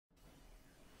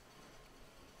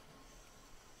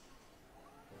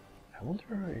I wonder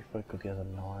if I could get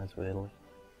an alliance with Italy.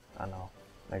 I know,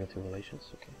 negative relations,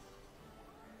 okay.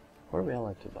 Where are we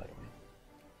allied to, by the way?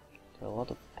 There are a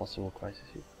lot of possible crises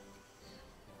here.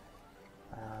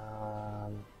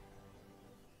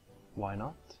 Why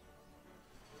not?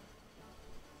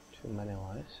 Too many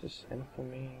alliances,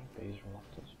 infamy, base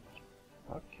reluctance.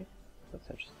 Okay, that's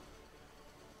interesting.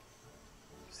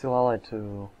 Still allied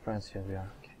to France, here we are,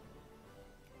 okay.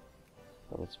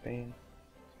 But with Spain,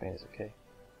 Spain is okay.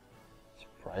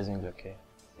 Surprisingly okay.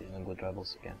 Dealing with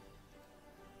rebels again.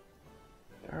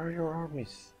 Where are your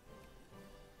armies?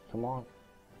 Come on.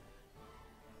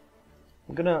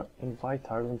 I'm gonna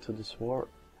invite Ireland to this war,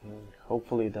 and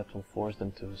hopefully that will force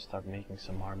them to start making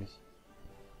some armies.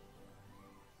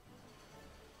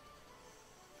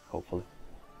 Hopefully.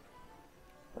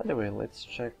 Anyway, let's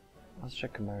check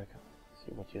America.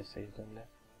 See what USA is doing there.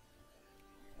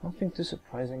 Nothing too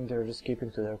surprising, they're just keeping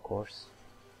to their course.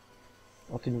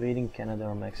 Not invading Canada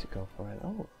or Mexico for it.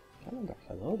 Oh, Canada,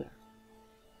 hello there.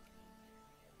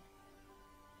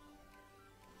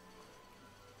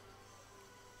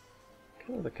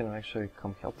 Canada can actually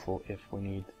come helpful if we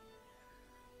need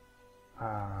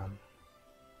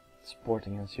support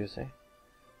against USA.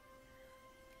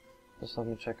 Just let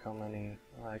me check how many.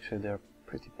 Actually, they're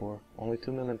pretty poor. Only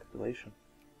 2 million population.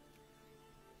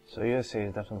 So USA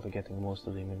is definitely getting most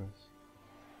of the immigrants.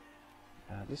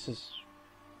 This is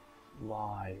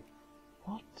why.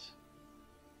 What?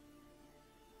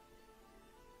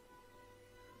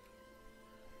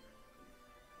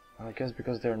 I guess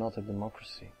because they're not a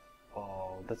democracy.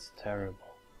 Oh, that's terrible.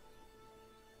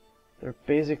 They're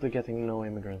basically getting no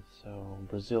immigrants, so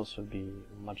Brazil should be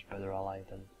a much better ally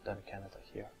than Canada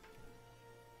here.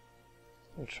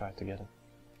 We'll try to get him.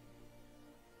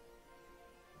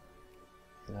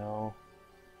 No,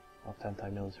 not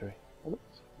anti-military.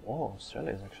 Whoa,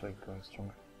 Australia is actually growing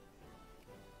stronger.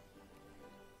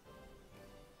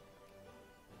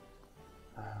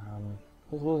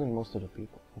 Who's losing most of the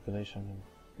population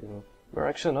in Europe? We're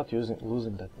actually not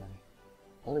losing that many.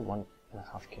 Only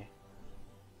 1.5k.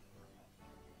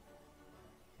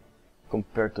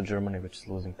 Compared to Germany, which is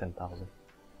losing 10,000.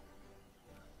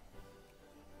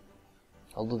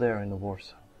 Although they are in the war,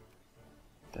 so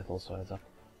that also adds up.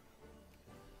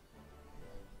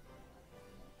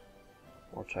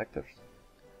 More tractors.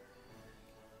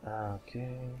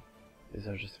 Okay, is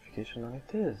there justification on it?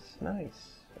 It is,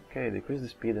 nice. Okay, decrease the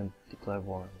speed and declare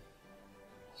war on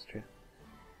Austria.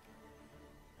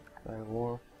 Declare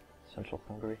war, Central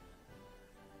Hungary.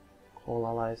 Call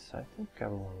allies, I think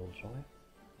everyone will join.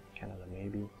 Canada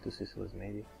maybe, 2 Sicilies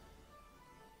maybe.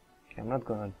 Okay, I'm not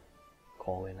gonna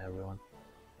call in everyone.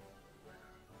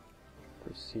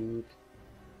 Proceed.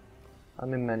 Let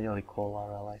me manually call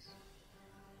our allies.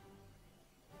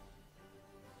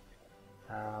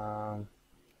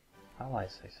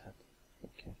 Allies, I said.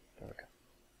 Okay, there we go.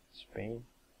 Spain.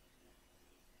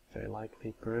 Very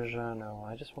likely. Persia, no,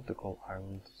 I just want to call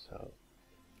Ireland, so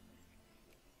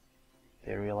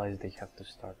they realize they have to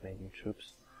start making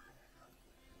troops.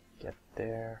 Get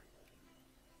there.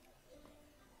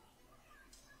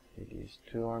 These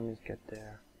 2 armies get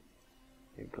there.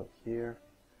 You go here.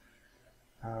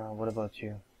 What about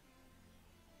you?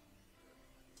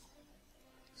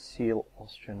 Seal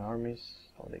Austrian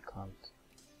armies. Oh, they can't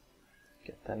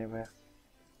get anywhere.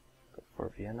 Go for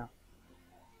Vienna.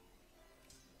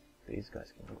 These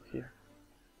guys can go here.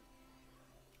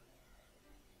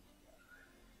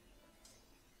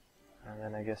 And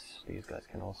then I guess these guys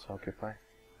can also occupy.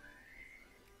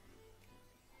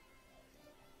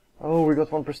 Oh, we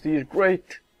got 1 prestige.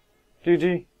 Great!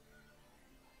 GG!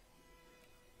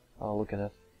 Oh, look at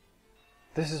that.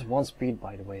 This is 1 speed,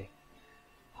 by the way.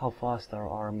 How fast our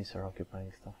armies are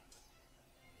occupying stuff.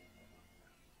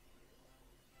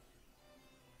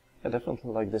 I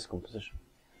definitely like this composition.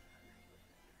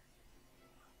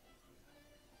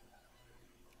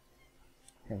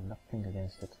 And nothing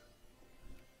against it.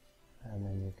 And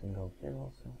then you can go here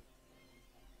also.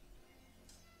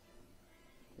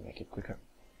 Make it quicker.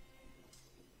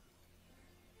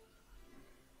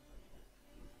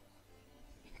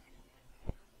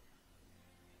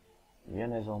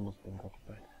 Vienna is almost being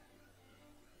occupied.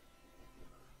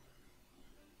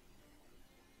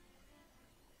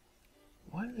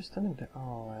 Why are you standing there?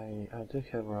 Oh, I do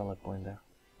have a rally point there.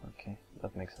 Okay,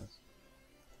 that makes sense.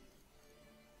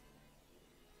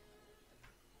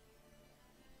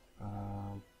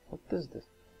 What is this?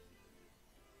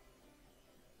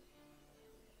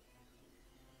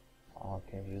 Oh,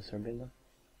 okay, use Serbia then.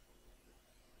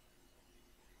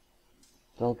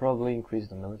 They'll probably increase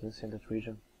the militancy in that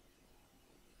region.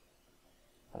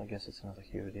 I guess it's not a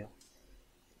huge deal.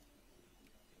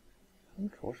 How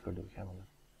much war score do we have on that?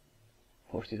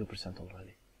 42%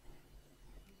 already.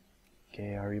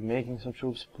 Okay, are you making some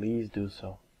troops? Please do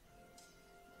so.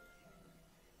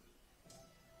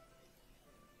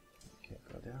 Okay,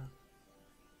 go there.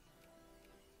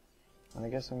 And I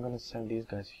guess I'm gonna send these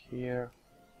guys here,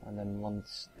 and then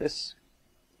once this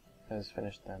is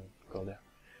finished, then go there.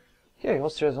 Okay,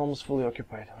 Austria is almost fully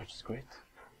occupied, which is great.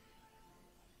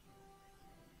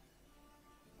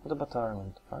 What about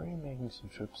Ireland? Are you making some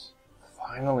troops?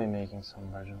 Finally making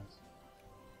some regiments.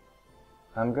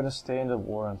 I'm gonna stay in the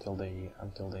war until they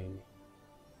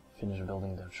finish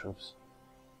building their troops.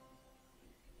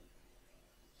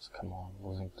 Just come on,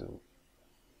 losing to...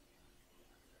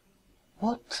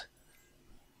 What?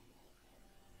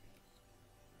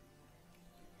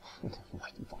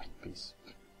 white piece.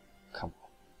 Come on.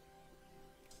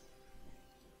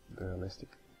 Be realistic.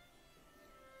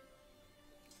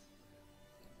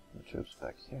 The troops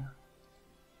back here.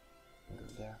 Go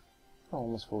there. Oh,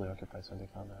 almost fully occupied, so they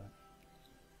can't have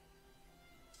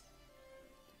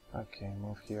it. Okay,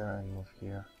 move here and move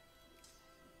here.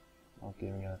 Not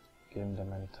giving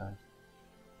them any time.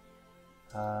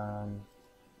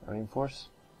 Reinforce.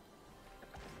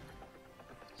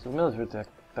 So the military attack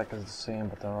is the same,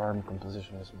 but our army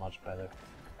composition is much better.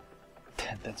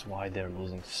 That's why they're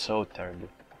losing so terribly.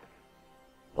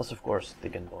 Plus, of course, they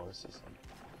get bonuses and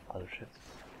other shit.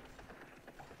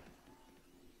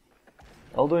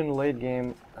 Although in the late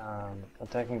game,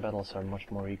 attacking battles are much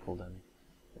more equal than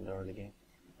in the early game.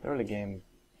 The early game,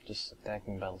 just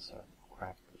attacking battles are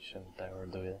crap. You shouldn't ever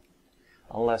do it.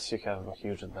 Unless you have a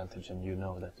huge advantage and you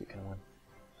know that you can win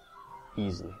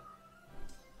easily.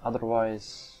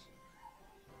 Otherwise,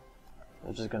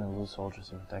 you're just gonna lose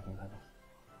soldiers in attacking battles.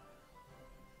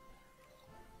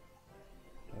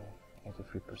 Okay,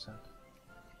 83%.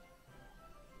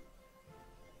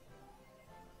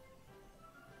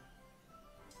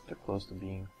 They're close to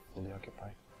being fully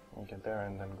occupied. We'll get there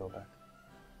and then go back.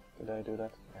 Did I do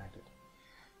that? Yeah, I did.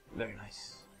 Very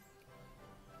nice.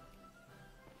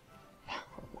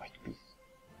 White piece.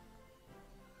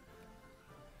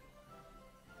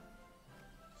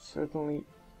 Certainly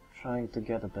trying to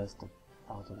get the best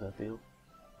out of that deal.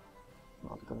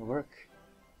 Not gonna work.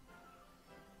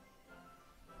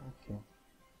 Okay.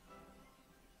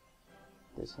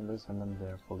 This and then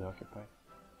they're fully occupied.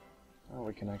 Oh,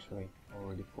 we can actually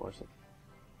already force it.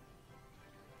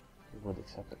 We would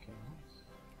accept, okay, nice.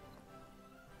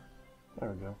 There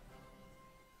we go.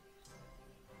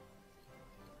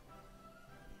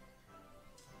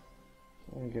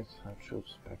 So we get our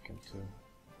troops back into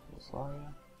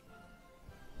Yugoslavia.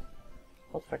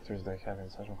 What factories do they have in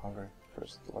Central Hungary?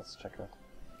 First, let's check that.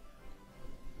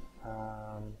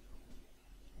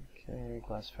 Okay,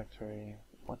 glass factory.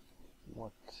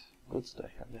 What goods do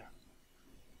they have there?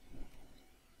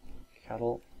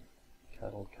 Cattle,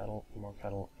 more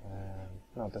cattle, and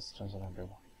no, that's just on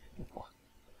everyone.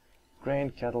 Grain,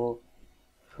 cattle,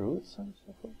 fruits, and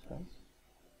so forth, right?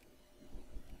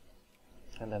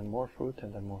 And then more fruit,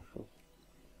 and then more fruit.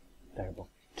 Terrible.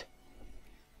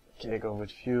 Okay, go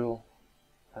with fuel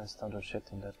and standard shit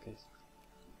in that case.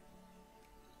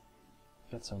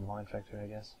 Get some wine factory, I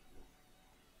guess,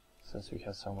 since we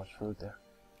have so much fruit there.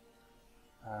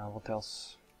 What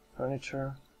else?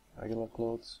 Furniture, regular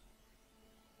clothes,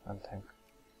 and tank.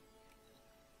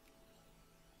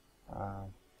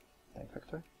 Tank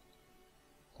factory.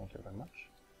 Thank you very much.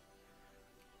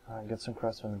 Get some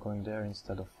craftsmen going there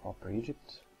instead of Upper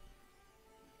Egypt.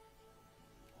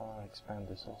 Expand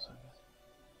this also, I guess.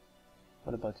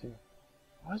 What about you?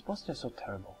 Why is Bosnia so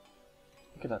terrible?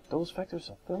 Look at that, those factories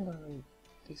are filled and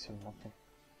they see nothing.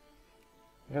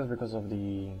 I guess because of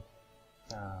the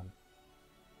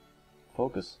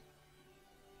focus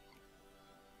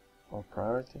or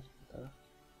priority, whatever.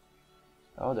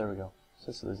 Oh, there we go.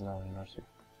 Sicily is now in Russia.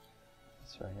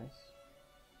 That's very nice.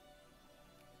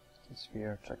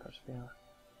 Sphere, check our sphere.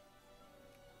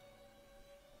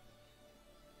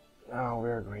 Oh,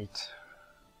 we're great.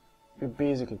 We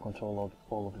basically control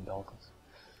all of the Balkans.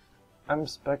 I'm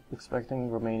expecting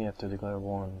Romania to declare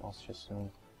war on Austria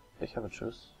soon. They have a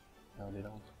truce? No, they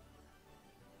don't.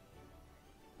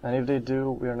 And if they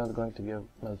do, we are not going to give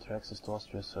military access to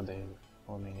Austria, so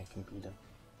Romania can beat them,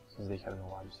 since they have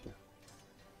no arms here.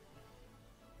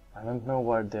 I don't know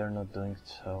why they're not doing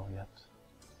so yet.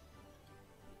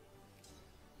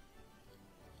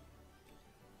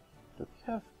 Do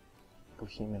we have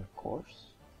Bohemian Corps?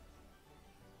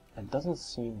 It doesn't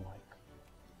seem like.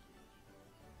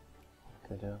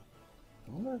 Okay, there.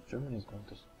 I wonder if Germany is going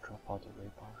to drop out of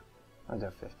their power. Oh,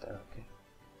 they're fifth there, okay.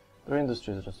 Their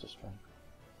industry is just as strong.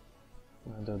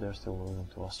 Though they're still losing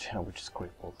to Austria, which is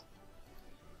crippled.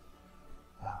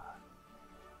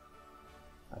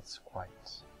 That's quite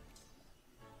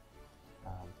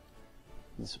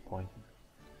disappointing.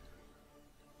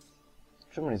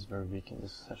 Germany is very weak in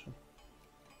this session.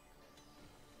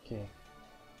 Okay.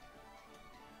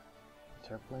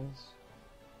 Airplanes.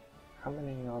 How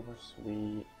many armors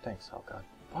we... Thanks, oh god.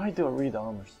 Why do I read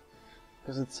armors?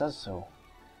 Because it says so.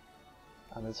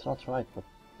 And it's not right, but...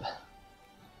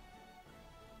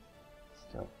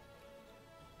 Still.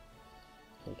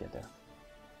 Okay, get there.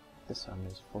 This army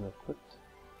is fully equipped.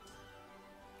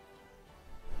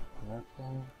 An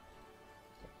airplane.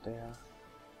 Up there.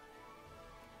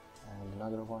 And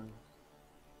another one.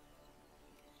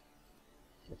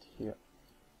 Get here.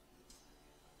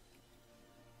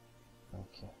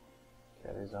 Okay.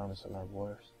 Okay, these armies are not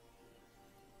warriors.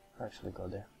 I actually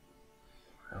got there.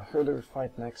 Who do we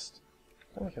fight next?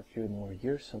 Then we have a few more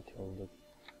years until the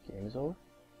game is over.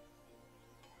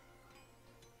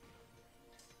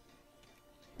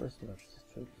 Where's the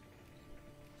largest troops?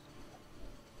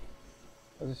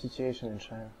 What's the situation in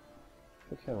China?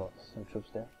 We have some troops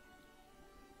there.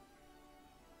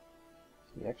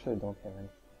 We actually don't have any.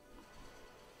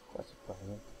 Quite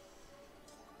surprising.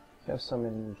 We have some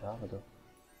in Java though.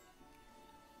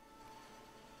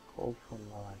 Call from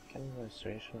Canada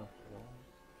restoration of the war.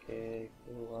 Okay,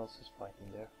 who else is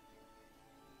fighting there?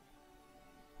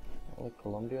 Only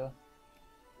Colombia.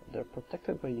 They're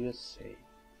protected by USA.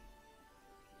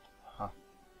 Huh.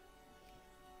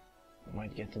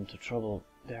 Might get into trouble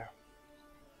there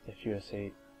if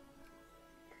USA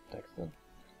protects them.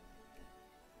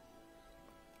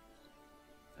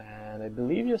 And I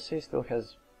believe USA still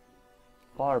has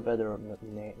far better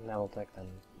naval tech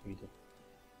than we do,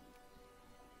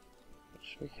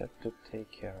 which we have to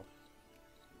take care of.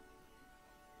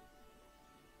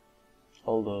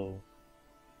 Although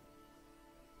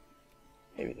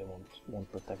maybe they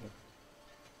won't protect it,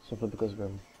 simply because we're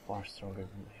far stronger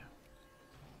than they are.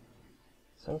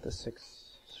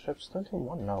 76 ships,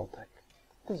 21 naval tech.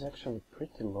 That is actually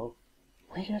pretty low.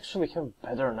 We actually have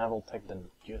better naval tech than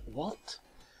you. What?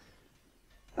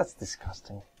 That's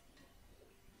disgusting.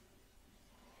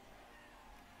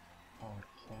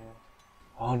 Okay.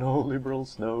 Oh no,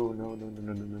 liberals! No, no, no, no,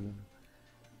 no, no, no, no.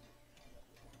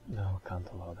 No, can't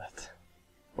allow that.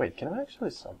 Wait, can I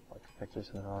actually sub like factories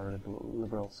that are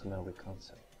liberals? No, we can't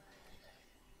sell.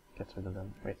 Get rid of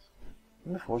them. Wait.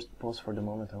 Let me force pause for the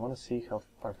moment. I want to see how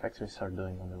our factories are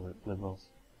doing on the liberals.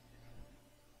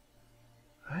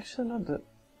 Actually, not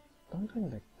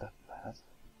doing like that bad.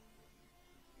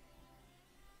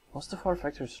 Most of our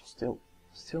factories are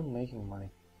still making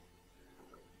money.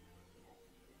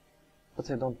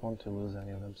 But I don't want to lose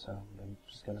any of them, so I'm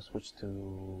just gonna switch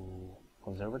to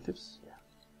conservatives. Yeah.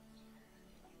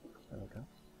 There we go.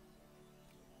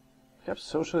 Perhaps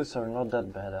socialists are not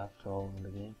that bad after all in the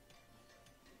game.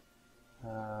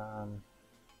 I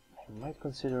might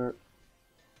consider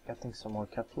getting some more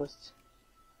capitalists.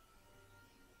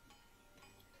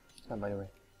 And by the way,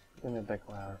 give me back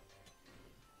our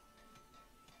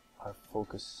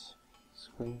focus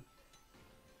screen.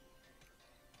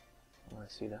 I want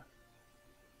to see that.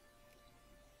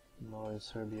 No, in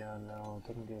Serbia now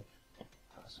doesn't give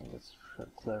some gets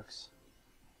clerks.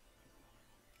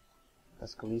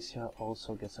 As Galicia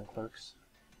also gets some clerks.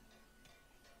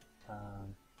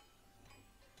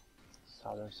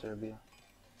 Southern Serbia.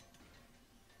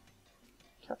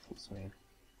 Capitals maybe.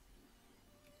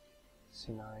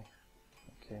 Sinai.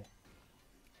 Okay.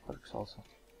 Clerks also.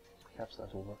 Perhaps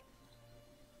that will work.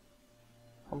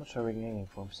 How much are we gaining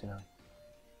from Sinai?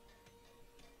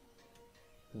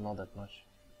 Not that much.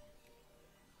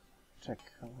 Check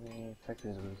how many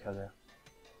factories do we have there.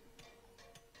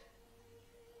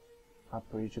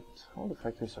 Upper Egypt. All the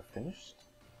factories are finished.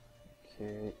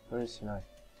 Okay, where is Sinai?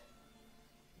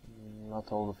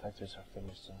 Not all the factories are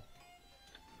finished, so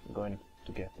I'm going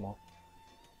to get more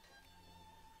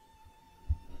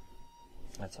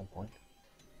at some point.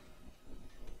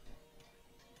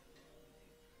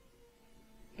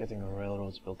 Getting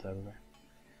railroads built everywhere.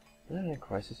 Are there any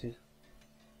crises?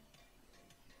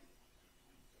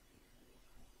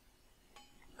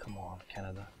 Come on,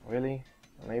 Canada. Really?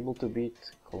 Unable to beat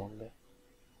Colombia?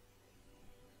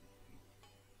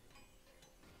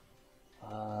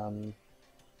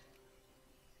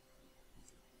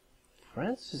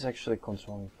 France is actually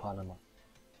controlling Panama.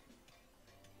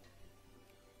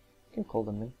 You can call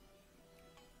them in.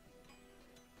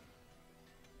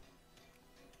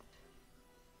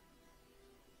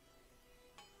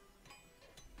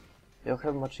 They'll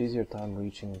have a much easier time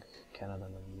reaching Canada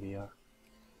than we are.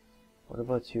 What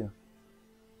about you?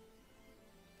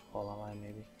 Ally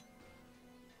maybe?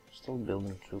 Still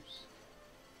building troops.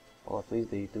 Well, at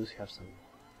least they do have some.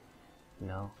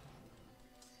 No.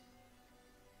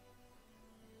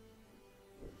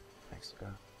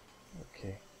 cigar.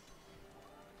 Okay.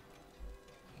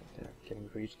 They're getting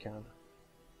reached, Canada.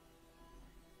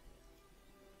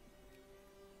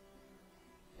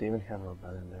 They even have a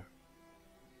rebellion there.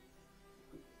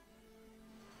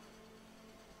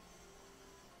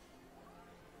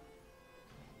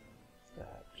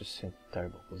 Just in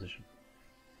terrible position.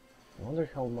 I wonder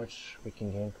how much we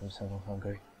can gain from Central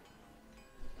Hungary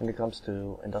when it comes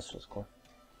to industrial score.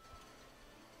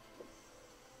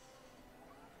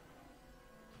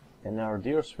 And our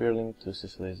dear swirling to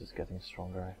Sicily is getting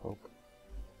stronger, I hope.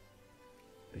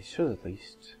 They should at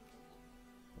least.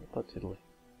 What about Italy?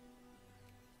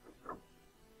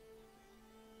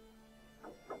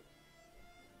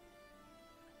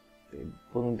 They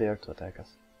wouldn't dare to attack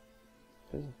us.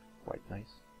 This is quite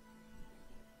nice.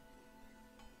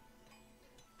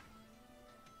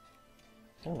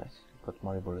 Oh nice, got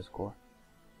Maribor's score.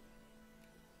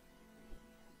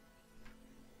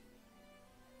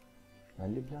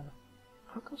 And Ljubljana.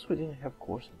 How come we didn't have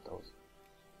cores on those?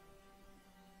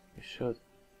 We should.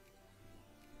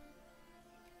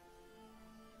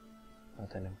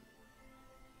 Not anymore.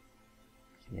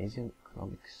 Canadian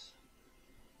economics.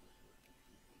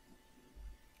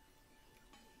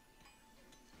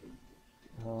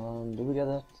 Do we get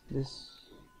that? This?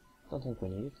 Don't think we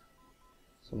need it.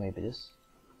 So maybe this.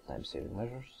 Time saving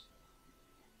measures.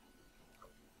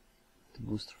 To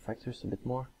boost our factors a bit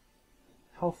more.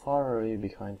 How far are we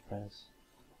behind France?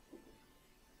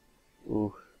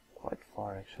 Ooh, quite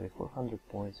far actually. 400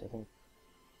 points. I think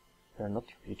we're not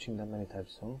reaching them anytime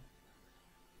soon.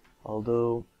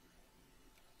 Although,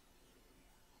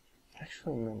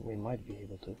 actually we might be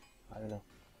able to. I don't know.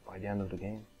 By the end of the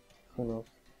game. Who knows?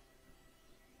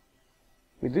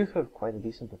 We do have quite a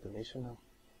decent population now.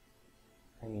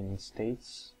 I mean, in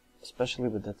states, especially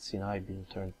with that Sinai being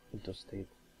turned into a state.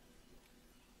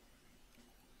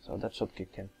 So that should kick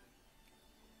in.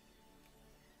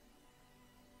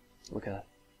 Look at that.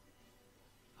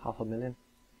 500,000.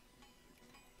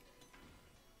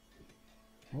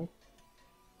 Okay.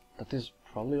 That is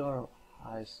probably our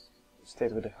highest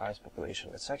state with the highest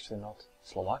population. It's actually not.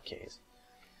 Slovakia is.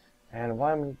 And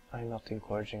why am I not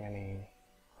encouraging any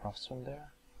craftsmen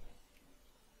there?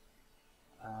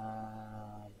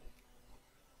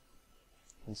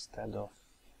 Instead of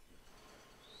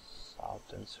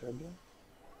southern Serbia,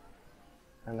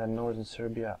 and then northern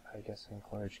Serbia, I guess I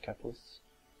encourage capitalists.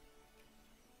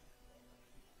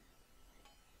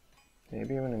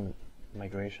 Maybe even in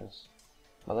migrations,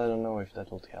 but I don't know if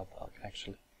that would help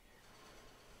actually.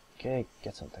 Okay,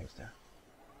 get some tanks there.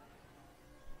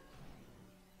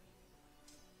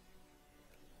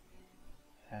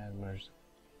 And merge.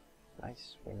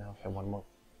 Nice, we now have one more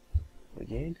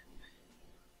brigade.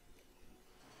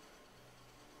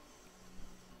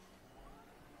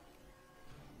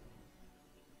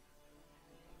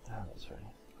 Ah, that's very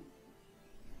nice.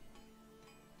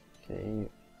 Okay,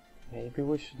 maybe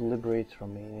we should liberate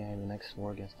Romania in the next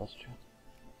war against Austria.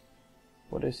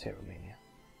 What do you say, Romania?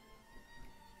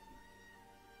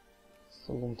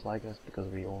 Still don't like us because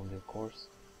we own their cores.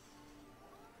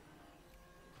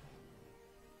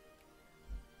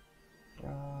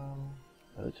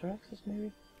 Military access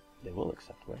maybe? They will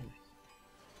accept, very nice.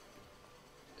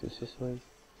 To Sicily.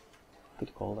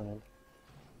 Could call them in.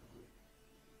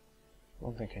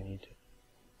 Don't think I need to.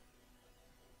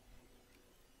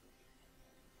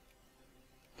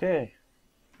 Okay.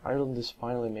 Ireland is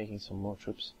finally making some more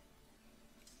troops.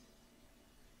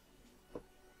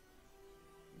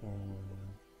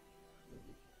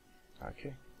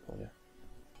 Okay, oh yeah.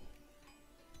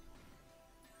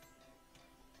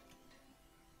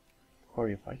 Who are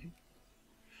you fighting?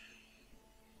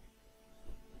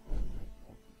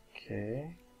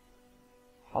 Okay.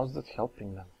 How's that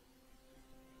helping them?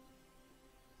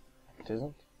 It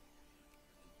isn't.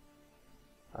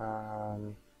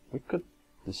 We could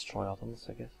destroy Ottomans,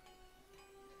 I guess.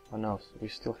 Oh no, we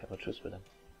still have a truce with them.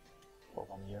 For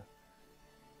 1 year.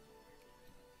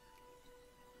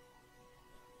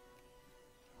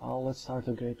 Oh, let's start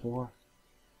a great war.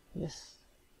 Yes.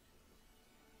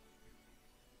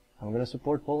 I'm gonna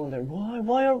support Poland there. Why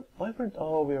weren't,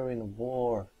 oh, we are in a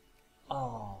war.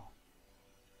 Ah.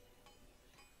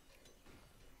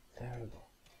 Terrible.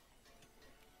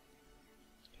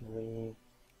 Can we,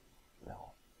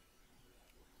 no.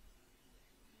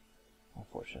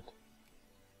 Unfortunate.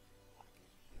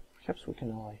 Perhaps we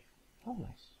can ally. Oh,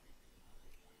 nice.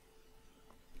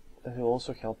 That will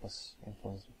also help us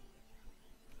influence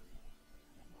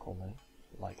Coleman,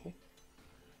 likely.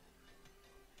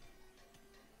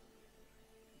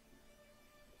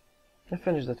 I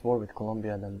finish that war with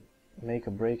Colombia, then make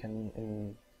a break, and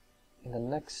in the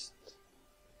next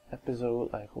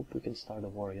episode, I hope we can start a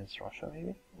war against Russia,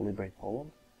 maybe? Liberate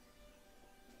Poland?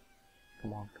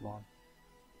 Come on, come on.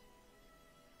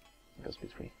 Let us be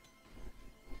free.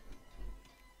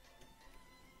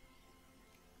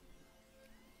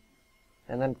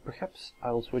 And then perhaps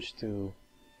I will switch to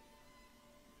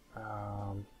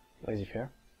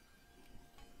laissez-faire.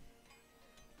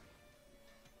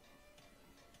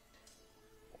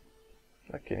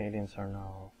 The Canadians are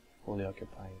now fully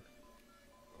occupying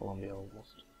Colombia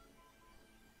almost.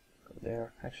 Go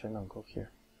there. Actually, no, go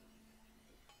here.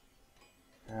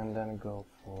 And then go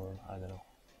for, I don't know,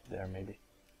 there maybe.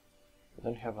 We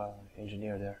don't have an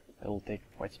engineer there. It'll take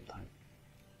quite some time.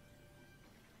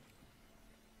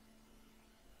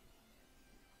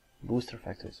 Booster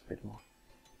factories a bit more.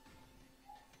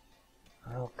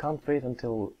 I can't wait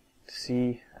until to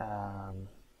see how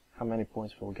many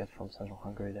points we'll get from Central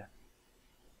Hungary there.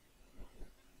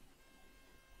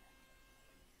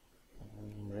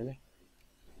 Really?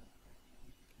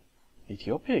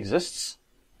 Ethiopia exists?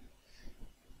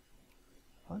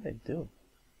 What do they do?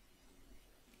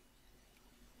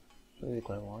 Should they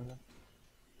declare war on them?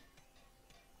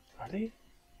 Are they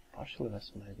partially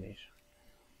westernized nation?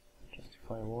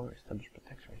 Justify war, establish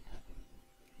protectorate.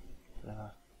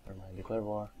 Nah, never mind. Declare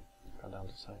war, cut down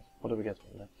to size. What do we get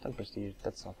from that? 10 prestige,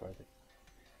 that's not worth it.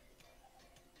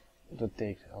 It would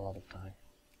take a lot of time.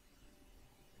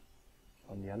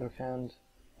 On the other hand,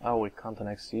 oh, we can't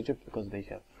annex Egypt because they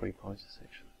have 3 provinces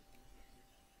actually.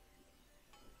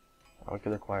 Or we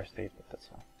could acquire state, but that's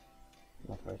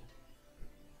not worth it.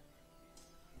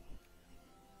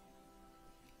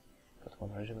 Got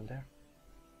 1 regiment there.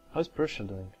 How's Persia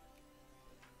doing?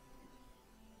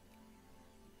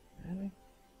 Really?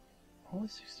 Only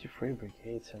 63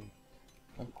 brigades, and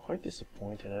I'm quite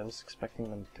disappointed. I was expecting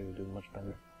them to do much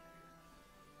better.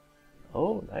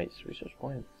 Oh, nice, research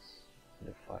points.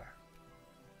 Under fire.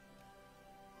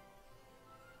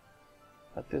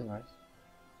 That is nice.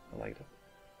 I like that.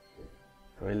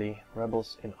 Really,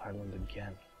 rebels in Ireland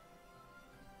again.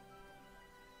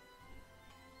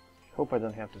 Hope I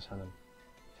don't have to send them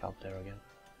help there again.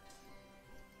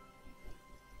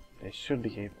 They should be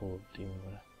capable of dealing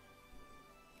with it.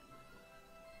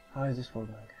 How is this war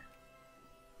going?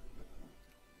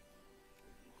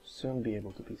 Soon be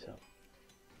able to peace out.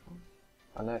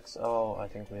 Annex, oh, I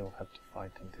think we'll have to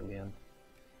fight until the end.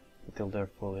 Until they're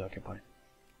fully occupied.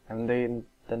 And then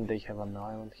they have an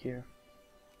island here.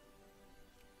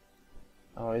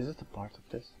 Oh, is it a part of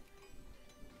this?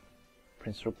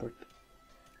 Prince Rupert?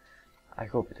 I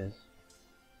hope it is.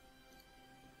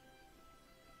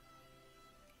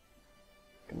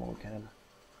 Come on, Canada.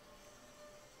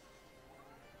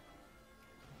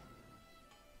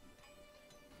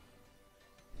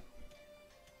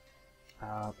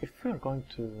 If we are going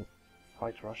to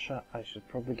fight Russia, I should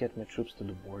probably get my troops to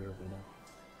the border with them.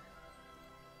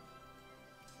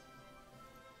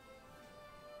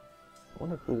 I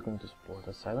wonder who's going to support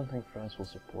us. I don't think France will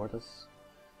support us.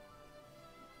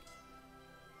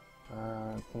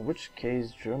 In which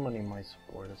case Germany might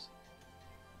support us.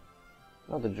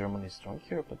 Not that Germany is strong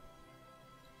here, but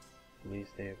at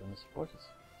least they are going to support us.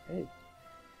 Hey,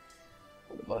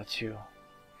 what about you?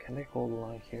 Can they hold the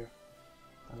line here?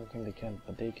 I don't think they can,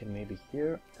 but they can maybe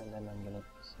here, and then I'm gonna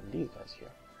send these guys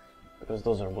here. Because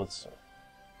those are woods, so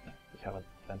we have an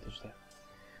advantage there.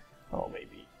 Oh,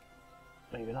 maybe.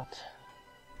 Maybe not.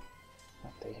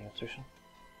 Not taking attrition.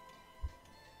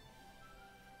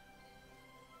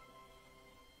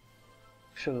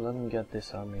 Should let them get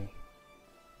this army.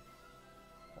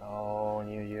 Oh,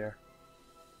 New Year.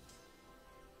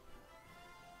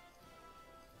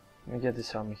 Let me get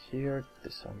this army here,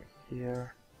 this army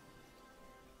here.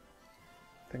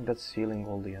 I think that's sealing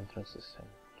all the entrances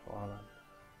into our land.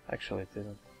 Actually, it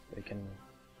isn't. They can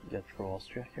get through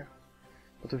Austria here.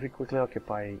 But if we quickly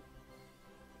occupy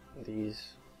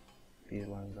these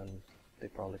lands, then they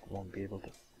probably won't be able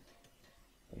to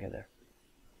get there.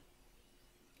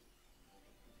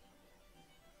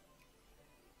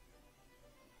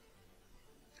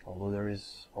 Although there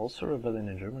is also rebellion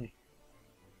in Germany.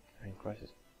 They're in crisis.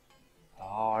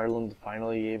 Oh, Ireland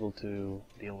finally able to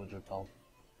deal with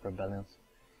rebellions.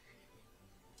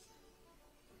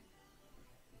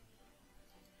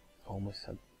 Almost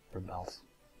said rebels.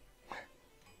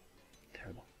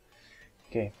 Terrible.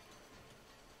 Okay.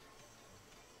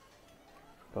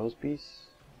 Propose peace.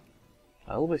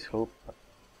 I always hope, but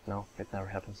no, it never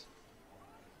happens.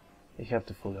 You have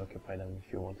to fully occupy them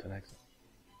if you want to annex them.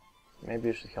 Maybe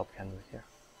you should help Canada here.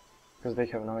 Because they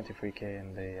have 93k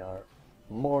and they are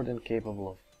more than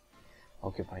capable of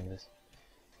occupying this.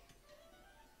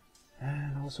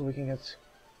 And also we can get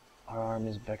our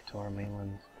armies back to our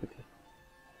mainland quickly.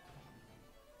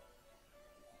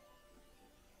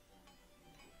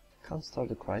 Can't start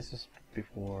the crisis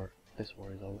before this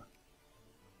war is over.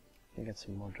 You get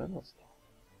some more dreadnoughts though.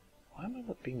 Why am I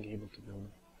not being able to build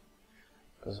them?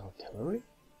 Because of artillery?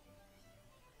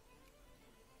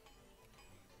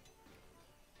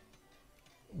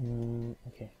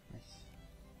 Okay, nice.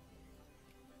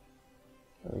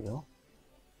 There we go.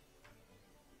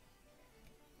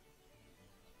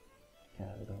 Yeah,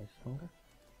 we're going stronger.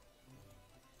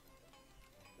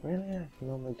 Really? I have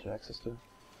no military access to it.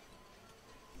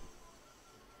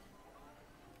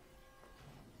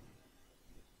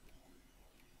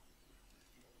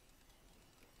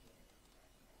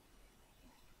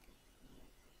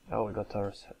 Oh, we got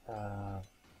our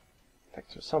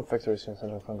some factories in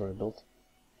Central Hungary built.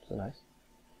 So nice.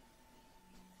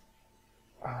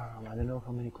 I don't know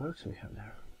how many clerks we have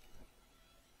there.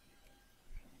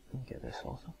 Get this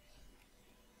also.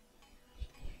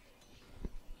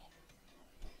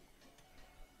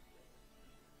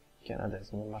 Canada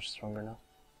is much stronger now.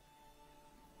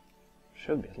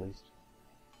 Should be at least.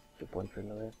 2.3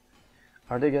 million.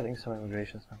 Are they getting some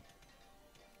immigrations now?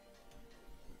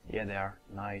 Yeah, they are.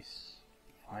 Nice.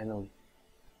 Finally.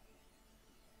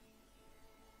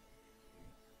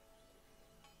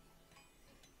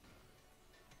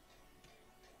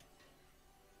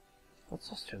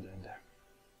 What's Austria doing there?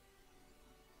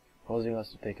 Causing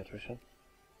us to take attrition.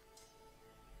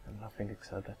 And nothing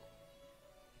except that.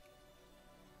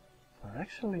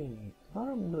 Actually,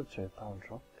 our military power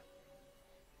dropped.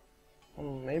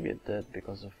 Maybe it did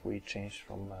because if we changed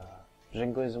from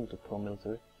jingoism to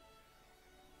pro-military.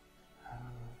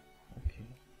 Okay.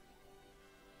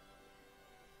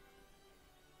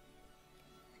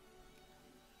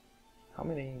 How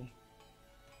many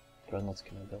dreadnoughts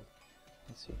can I build?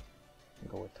 Let's see.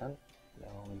 Go with 10. No,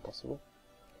 impossible.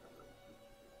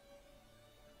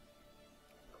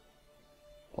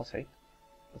 Plus 8.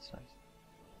 That's nice.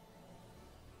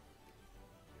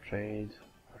 Trade,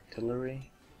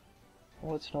 artillery.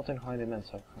 Oh, it's not in high demand,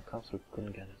 so how comes we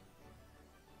couldn't get it?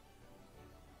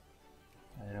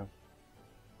 I know.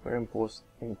 We're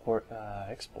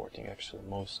exporting actually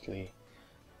mostly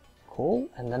coal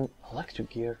and then electric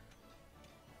gear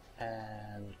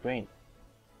and grain,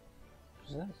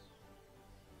 which is nice.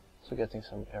 So getting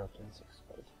some airplanes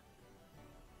exported.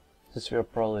 Since we are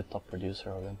probably the top producer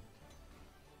of them.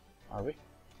 Are we?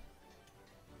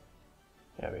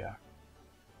 Yeah, we are.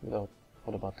 Without,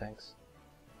 what about tanks?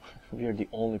 We are the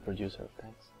only producer of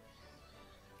tanks.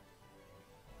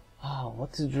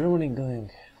 What is Germany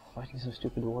doing? Fighting some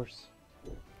stupid wars.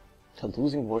 They're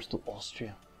losing wars to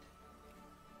Austria.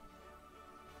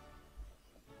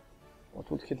 What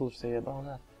would Hitler say about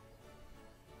that?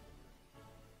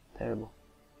 Terrible.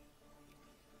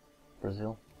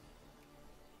 Brazil.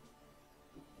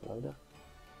 Florida.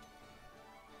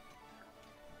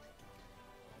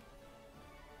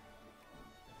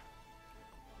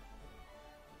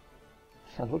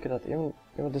 And look at that, even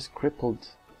this crippled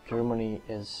Germany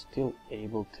is still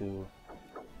able to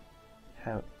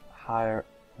have higher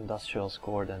industrial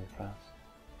score than France.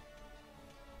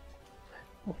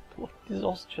 What is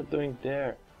Austria doing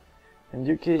there? And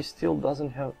UK still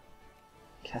doesn't have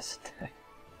gas attack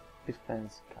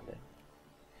defense. God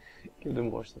damn. Give them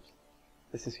more stuff.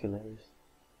 This is hilarious.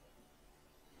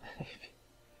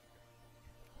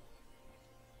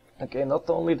 Okay, not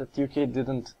only that UK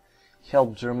didn't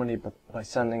help Germany but by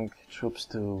sending troops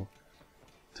to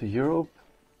Europe,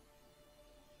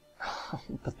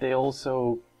 but they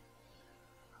also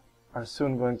are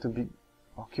soon going to be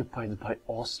occupied by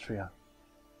Austria.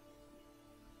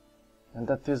 And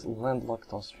that is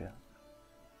landlocked Austria.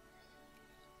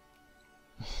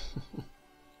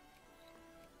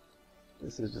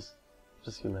 This is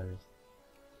just hilarious.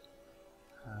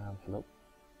 Hello.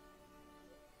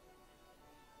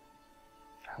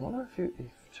 I wonder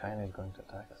if China is going to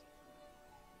attack us.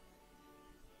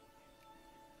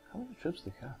 How many troops do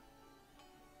they have?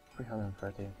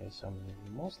 330, okay, so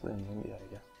mostly in India,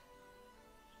 I guess.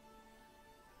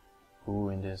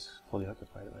 Who India is fully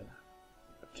occupied right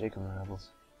now. Jacobin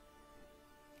rebels.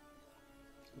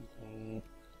 Okay.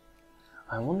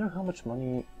 I wonder how much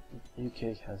money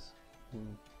UK has.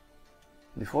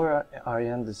 Before I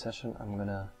end the session, I'm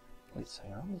gonna... Wait,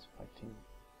 Siam is fighting.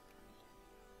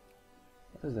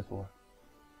 What is that war?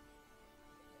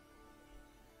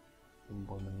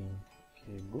 Burmani.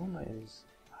 Okay, Burma is,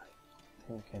 I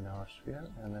think, in our sphere,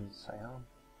 and then Siam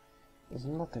is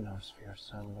not in our sphere,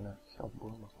 so I'm gonna help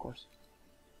Burma, of course.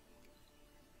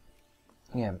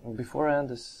 Yeah, before I end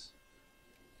this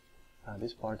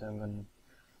part, I'm gonna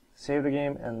save the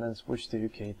game and then switch to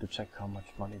UK to check how much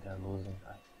money they're losing.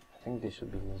 I think they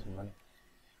should be losing money.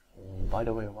 By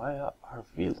the way, why are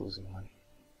we losing money?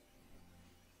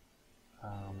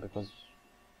 because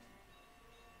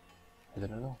I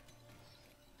didn't know.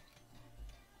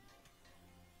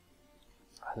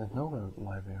 I didn't know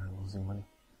why we are losing money.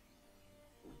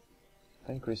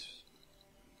 Increase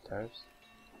tariffs.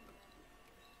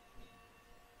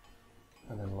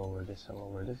 And then lower this and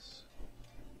lower this.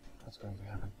 What's going to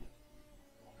happen?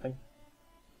 Nothing.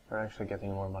 We're actually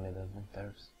getting more money than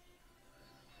tariffs.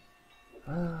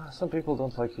 Some people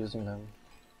don't like using them.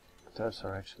 But tariffs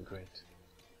are actually great.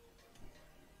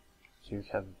 So you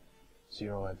have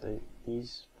 0 at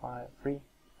these 3?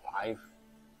 5?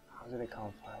 How did I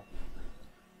count 5?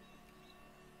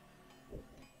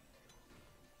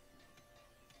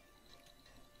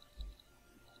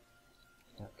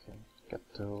 Okay, get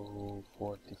to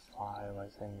 45, I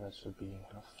think that should be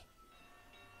enough.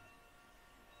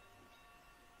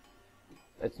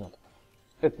 It's not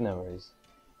enough. It never is.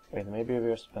 Wait, maybe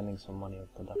we are spending some money on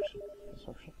production.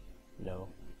 Construction? No.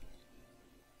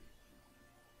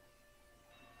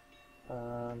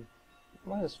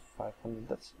 Minus 500,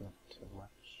 that's not too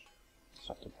much. It's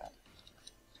not too bad.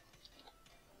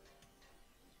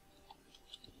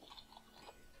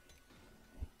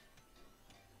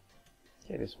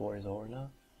 Okay, this war is over now.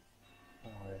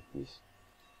 Alright, peace.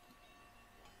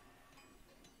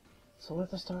 So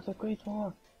let us start a great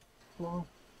war. Come on.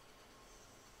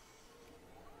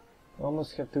 We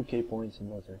almost have 2k points in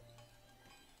military.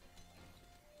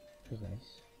 Which is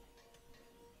nice.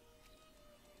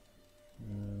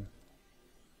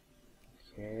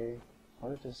 Okay, how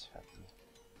did this happen?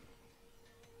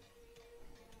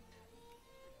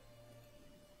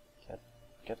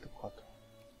 Get the quota.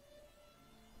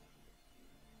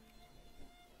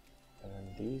 And then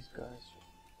these guys,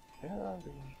 where are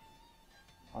they?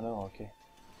 Oh no, okay.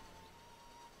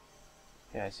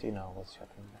 Yeah, I see now what's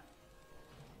happening there.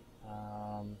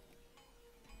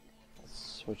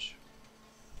 Let's switch.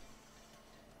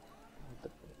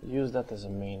 Use that as a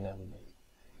main element.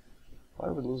 Why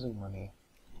are we losing money?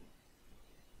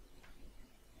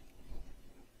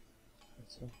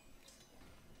 Let's see.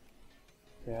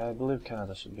 Yeah, I believe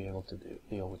Canada should be able to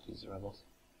deal with these rebels.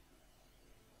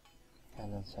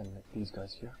 And then send these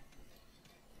guys here.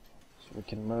 So we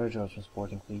can merge our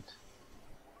transporting fleet.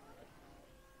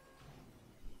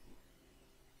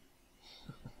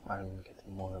 I'm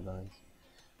getting more rebellions.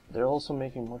 They're also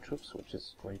making more troops, which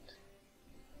is great.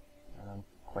 And I'm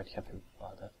quite happy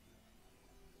about that.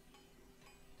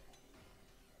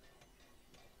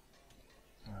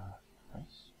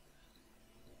 Nice.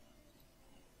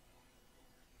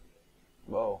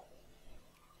 Whoa.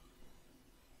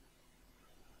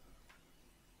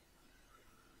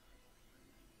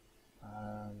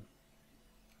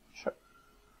 Sure.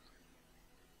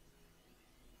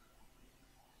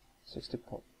 60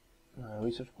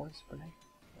 research points per day.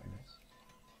 Very nice.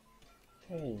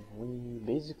 Okay, we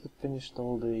basically finished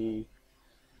all the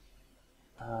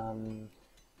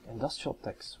industrial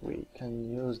techs. We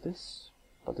can use this,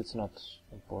 but it's not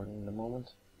important in the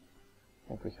moment. I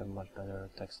think we have much better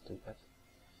text to get.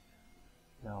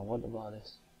 Now, what about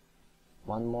this?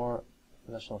 One more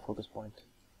national focus point.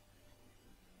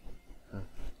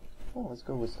 Oh, let's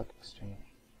go with stock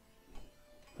exchange.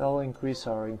 That'll increase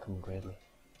our income greatly.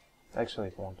 Actually,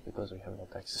 it won't, because we have no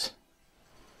taxes.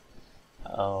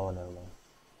 Oh, never mind.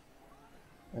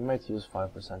 I might use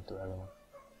 5% to everyone.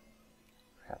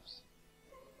 Perhaps.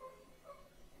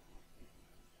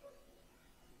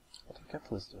 What are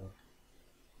capitalists doing?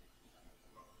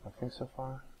 Nothing so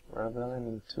far. Rebellion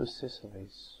in 2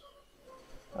 Sicilies.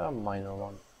 A minor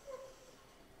one.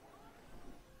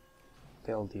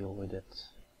 They'll deal with it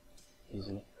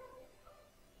easily.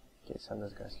 Okay, send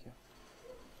those guys here.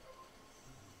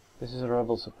 This is a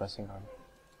rebel suppressing army.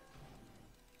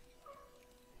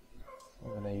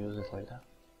 I'm gonna use it like that.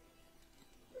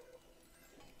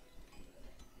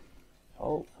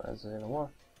 Oh, France is in a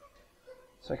war.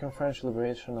 Second French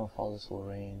liberation of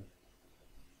Alsace-Lorraine.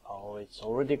 Oh, it's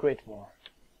already a great war.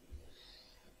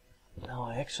 Now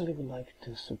I actually would like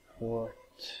to support...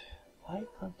 Why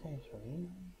can't I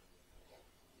join?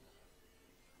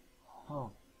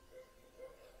 Oh.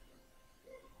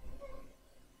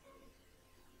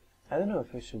 I don't know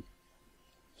if we should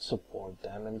support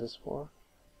them in this war.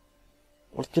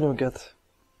 What can we get?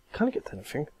 Can't get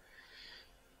anything.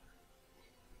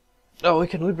 Oh, we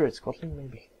can liberate Scotland,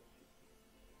 maybe.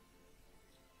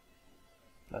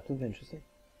 That would be interesting.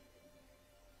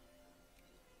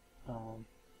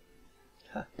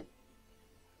 Huh.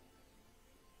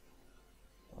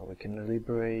 Well, we can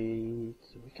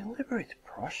liberate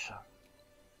Prussia.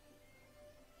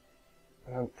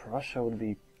 And Prussia would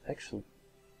be actually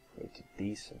pretty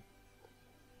decent.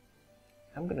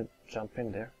 I'm gonna jump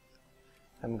in there.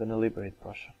 I'm gonna liberate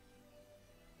Prussia.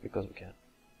 because we can,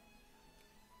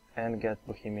 and get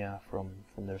Bohemia from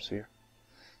their sphere.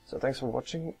 So thanks for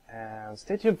watching, and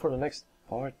stay tuned for the next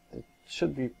part. It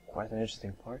should be quite an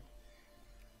interesting part.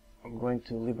 I'm going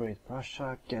to liberate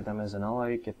Russia, get them as an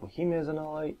ally, get Bohemia as an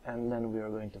ally, and then we are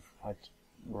going to fight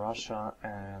Russia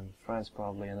and France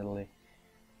probably and Italy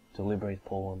to liberate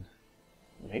Poland.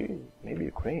 Maybe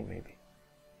Ukraine, maybe.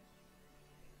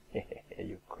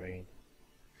 Ukraine.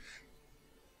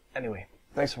 Anyway,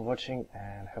 thanks for watching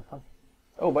and have fun.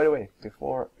 Oh, by the way,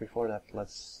 before that,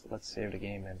 let's save the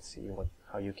game and see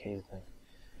how UK is doing.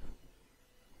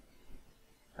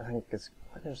 I think it's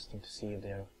quite interesting to see if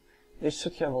they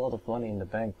should have a lot of money in the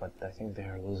bank, but I think they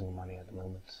are losing money at the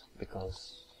moment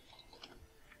because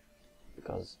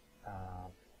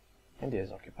India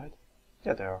is occupied.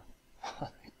 Yeah, they are.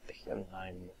 They have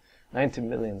 90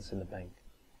 millions in the bank.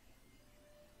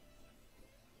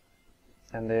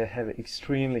 And they have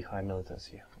extremely high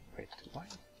militancy. Wait,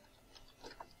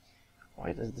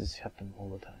 why does this happen all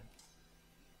the time?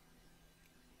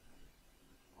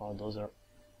 Oh, those are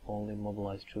only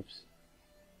mobilized troops.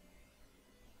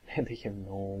 They have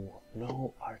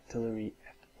no artillery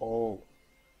at all.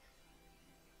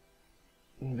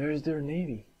 And where is their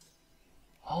navy?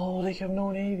 Oh, they have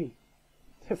no navy.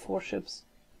 They have 4 ships.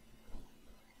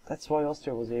 That's why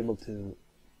Austria was able to...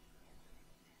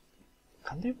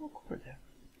 Can they walk over there?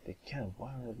 They can. Why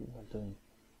are they not doing...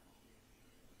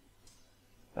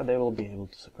 They will be able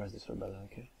to suppress this rebellion,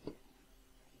 okay?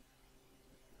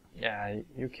 Yeah,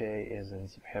 UK is in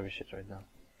some heavy shit right now.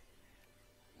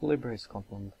 Liberate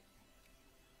Scotland.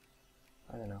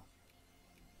 I don't know.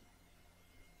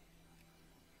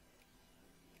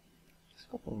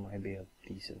 Scotland might be a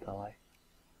decent ally.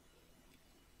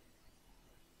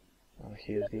 Oh,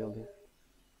 here's the LD.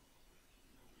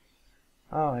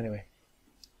 Oh, anyway,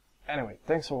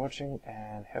 thanks for watching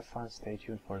and have fun. Stay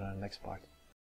tuned for the next part.